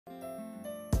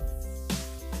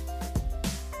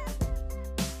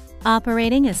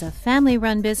Operating as a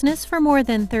family-run business for more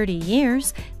than 30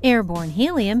 years, Airborne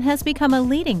Helium has become a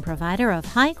leading provider of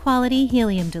high-quality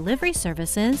helium delivery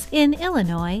services in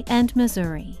Illinois and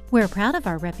Missouri. We're proud of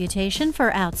our reputation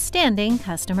for outstanding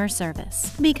customer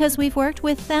service. Because we've worked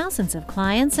with thousands of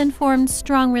clients and formed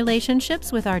strong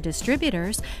relationships with our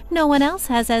distributors, no one else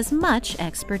has as much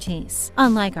expertise.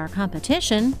 Unlike our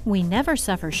competition, we never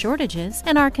suffer shortages,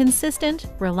 and our consistent,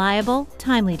 reliable,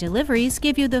 timely deliveries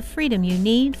give you the freedom you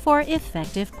need for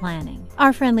effective planning.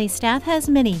 Our friendly staff has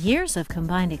many years of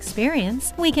combined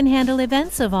experience. We can handle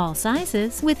events of all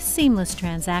sizes with seamless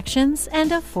transactions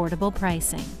and affordable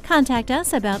pricing. Contact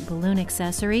us about balloon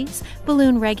accessories,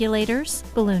 balloon regulators,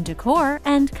 balloon decor,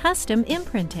 and custom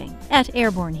imprinting. At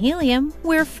Airborne Helium,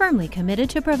 we're firmly committed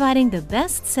to providing the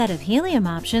best set of helium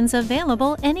options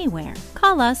available anywhere.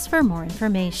 Call us for more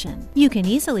information. You can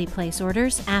easily place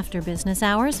orders after business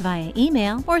hours via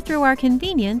email or through our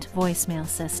convenient voicemail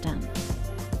system.